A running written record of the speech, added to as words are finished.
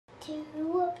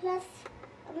2 plus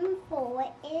 4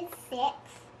 is 6.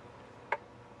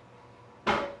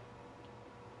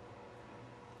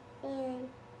 And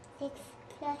 6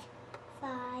 plus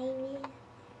 5 is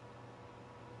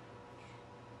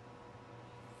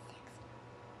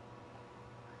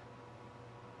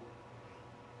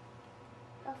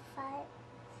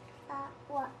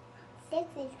 6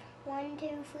 is 1, 2,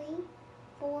 3,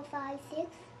 4, 5, 6.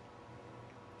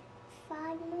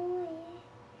 5 more.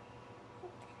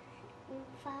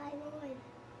 5 more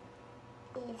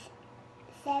is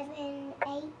 7,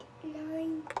 8,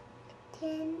 9,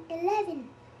 10, 11.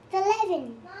 It's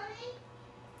 11.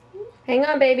 Mommy? Hang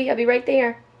on, baby. I'll be right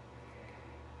there.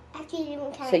 Actually, you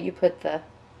don't count. So you put the...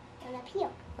 One up here.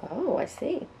 Oh, I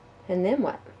see. And then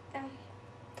what?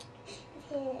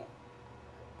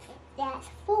 That's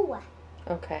 4.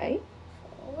 Okay.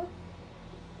 4.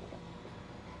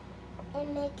 It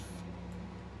makes...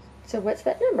 So what's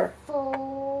that number?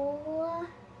 4,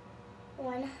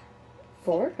 1,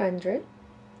 400.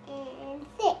 and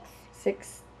 6.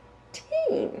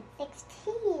 16.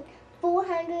 16.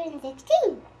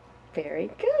 416.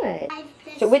 Very good. Five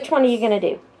plus So which 6. one are you going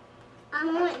to do?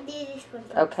 I'm going to do this one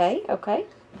first. Okay, okay.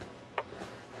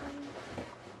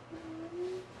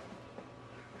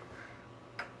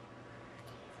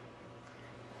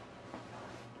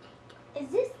 Is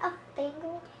this a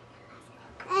finger?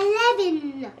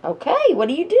 11. Okay, what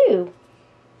do you do?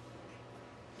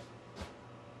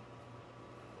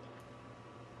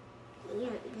 Yeah,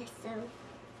 so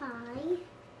 5.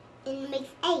 And it makes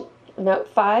 8. No,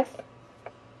 5.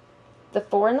 The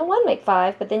 4 and the 1 make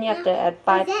 5, but then you have to add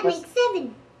 5 that plus... makes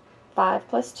 7. 5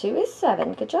 plus 2 is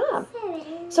 7. Good job.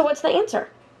 7. So what's the answer?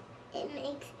 It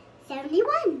makes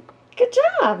 71. Good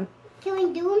job. Can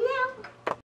we do them now?